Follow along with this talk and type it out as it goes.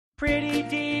Pretty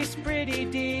Dees,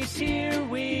 here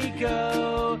we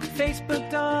go.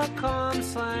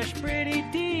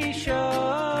 Facebook.com/Pretty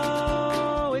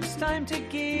Show. It's time to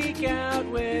geek out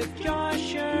with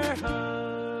Josh, your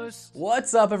host.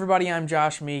 What's up, everybody? I'm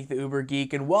Josh Meek, the Uber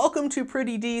Geek, and welcome to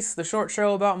Pretty Dees, the short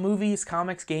show about movies,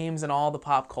 comics, games, and all the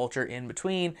pop culture in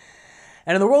between.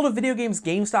 And in the world of video games,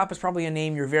 GameStop is probably a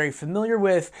name you're very familiar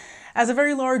with as a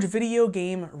very large video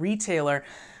game retailer.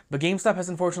 But GameStop has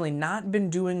unfortunately not been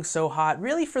doing so hot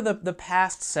really for the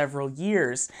past several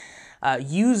years.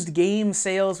 Used game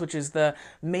sales, which is the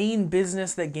main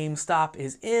business that GameStop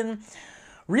is in,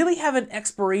 really have an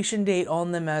expiration date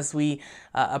on them as we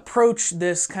approach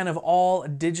this kind of all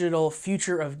digital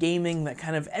future of gaming that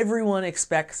kind of everyone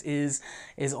expects is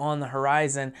on the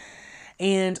horizon.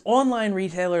 And online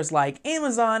retailers like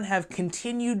Amazon have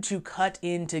continued to cut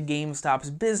into GameStop's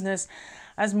business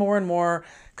as more and more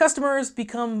customers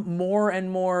become more and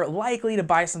more likely to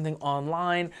buy something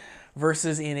online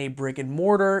versus in a brick and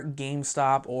mortar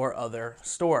GameStop or other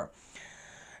store.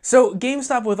 So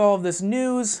GameStop, with all of this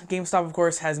news, GameStop of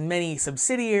course has many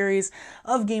subsidiaries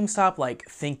of GameStop like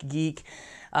ThinkGeek.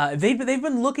 They've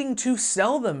been looking to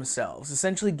sell themselves.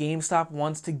 Essentially, GameStop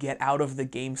wants to get out of the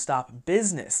GameStop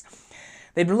business.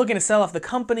 They've been looking to sell off the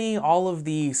company, all of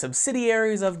the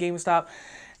subsidiaries of GameStop,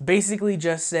 basically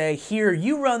just say, here,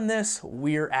 you run this,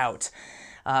 we're out.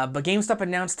 But GameStop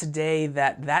announced today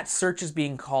that that search is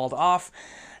being called off,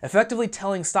 effectively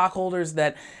telling stockholders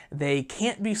that they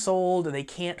can't be sold, they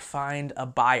can't find a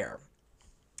buyer.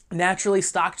 Naturally,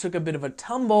 stock took a bit of a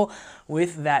tumble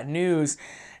with that news,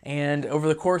 and over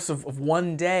the course of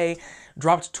one day,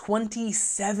 dropped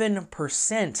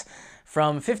 27%.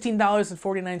 From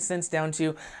 $15.49 down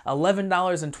to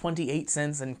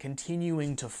 $11.28 and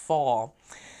continuing to fall.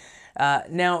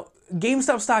 Now,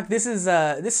 GameStop stock, this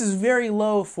is very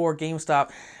low for GameStop.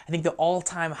 I think the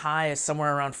all-time high is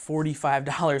somewhere around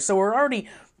 $45. So we're already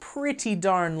pretty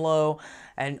darn low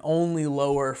and only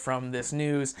lower from this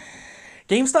news.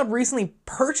 GameStop recently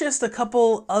purchased a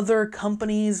couple other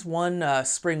companies, one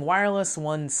Spring Wireless,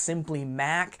 one Simply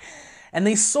Mac, and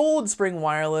they sold Spring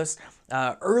Wireless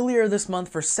earlier this month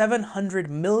for $700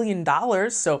 million,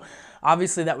 so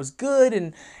obviously that was good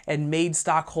and made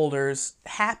stockholders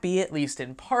happy, at least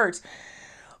in part.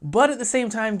 But at the same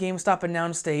time, GameStop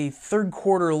announced a third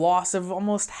quarter loss of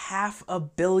almost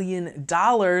 $500 million,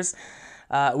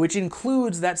 which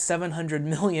includes that $700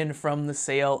 million from the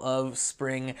sale of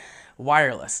Spring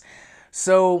Wireless.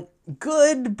 So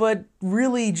good, but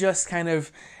really just kind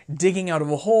of digging out of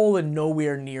a hole and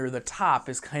nowhere near the top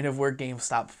is kind of where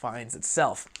GameStop finds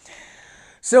itself.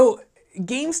 So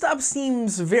GameStop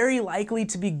seems very likely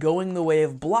to be going the way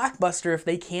of Blockbuster if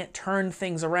they can't turn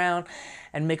things around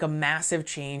and make a massive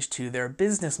change to their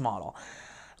business model.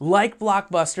 Like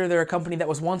Blockbuster, they're a company that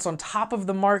was once on top of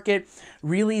the market,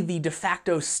 really the de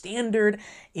facto standard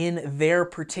in their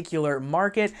particular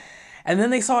market, and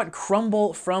then they saw it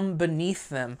crumble from beneath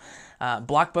them.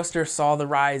 Blockbuster saw the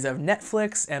rise of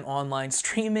Netflix and online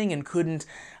streaming and couldn't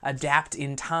adapt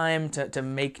in time to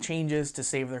make changes to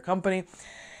save their company.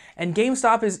 And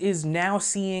GameStop is now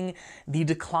seeing the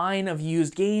decline of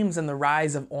used games and the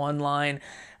rise of online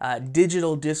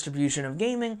digital distribution of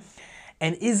gaming,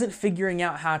 and isn't figuring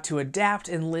out how to adapt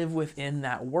and live within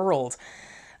that world.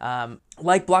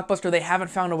 Like Blockbuster, they haven't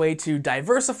found a way to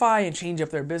diversify and change up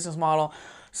their business model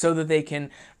so that they can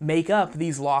make up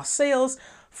these lost sales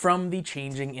from the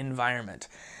changing environment.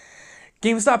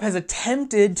 GameStop has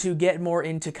attempted to get more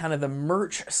into kind of the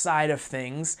merch side of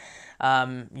things,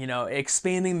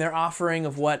 expanding their offering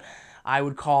of what I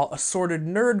would call assorted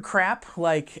nerd crap,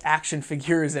 like action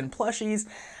figures and plushies,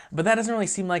 but that doesn't really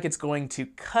seem like it's going to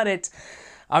cut it.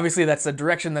 Obviously, that's the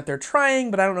direction that they're trying,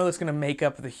 but I don't know that's going to make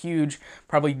up the huge,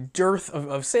 probably dearth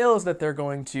of sales that they're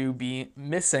going to be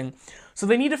missing. So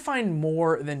they need to find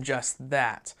more than just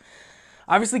that.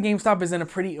 Obviously, GameStop is in a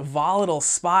pretty volatile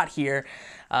spot here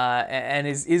and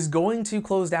is going to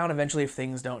close down eventually if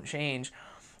things don't change.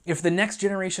 If the next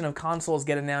generation of consoles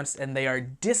get announced and they are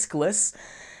diskless,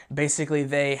 basically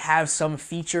they have some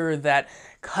feature that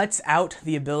cuts out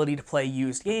the ability to play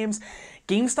used games,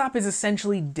 GameStop is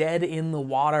essentially dead in the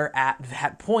water at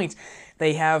that point.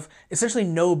 They have essentially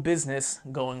no business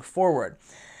going forward.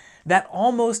 That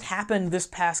almost happened this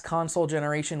past console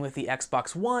generation with the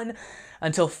Xbox One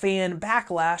until fan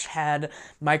backlash had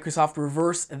Microsoft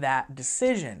reverse that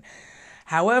decision.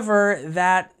 However,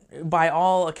 that, by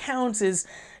all accounts, is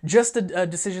just a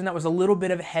decision that was a little bit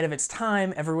ahead of its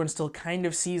time. Everyone still kind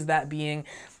of sees that being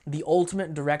the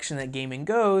ultimate direction that gaming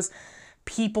goes.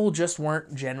 People just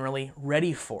weren't generally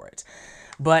ready for it.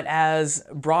 But as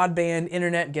broadband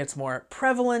internet gets more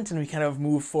prevalent and we kind of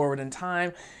move forward in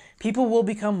time, people will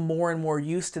become more and more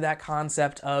used to that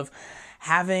concept of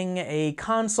having a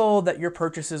console that your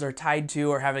purchases are tied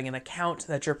to, or having an account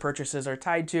that your purchases are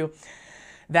tied to,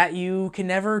 that you can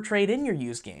never trade in your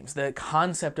used games. The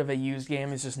concept of a used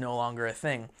game is just no longer a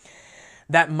thing.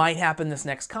 That might happen this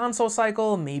next console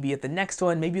cycle, maybe at the next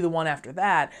one, maybe the one after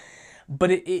that,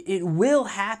 but it will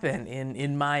happen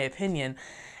in my opinion,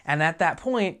 and at that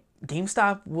point,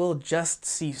 GameStop will just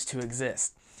cease to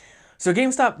exist. So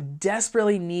GameStop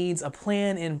desperately needs a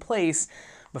plan in place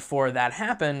before that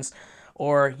happens,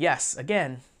 or yes,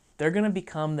 again, they're going to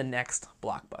become the next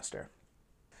Blockbuster.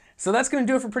 So that's going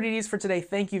to do it for Pretty Dees for today.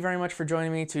 Thank you very much for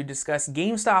joining me to discuss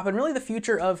GameStop and really the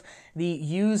future of the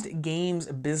used games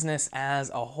business as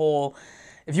a whole.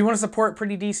 If you want to support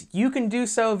Pretty Dees, you can do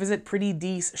so. Visit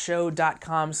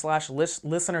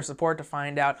prettydeesshow.com/listener support to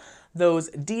find out those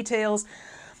details.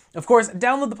 Of course,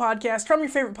 download the podcast from your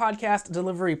favorite podcast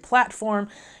delivery platform.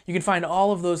 You can find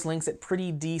all of those links at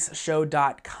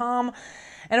prettydeesshow.com.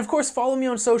 And of course, follow me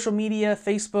on social media,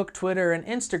 Facebook, Twitter, and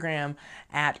Instagram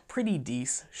at Pretty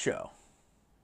Dees Show.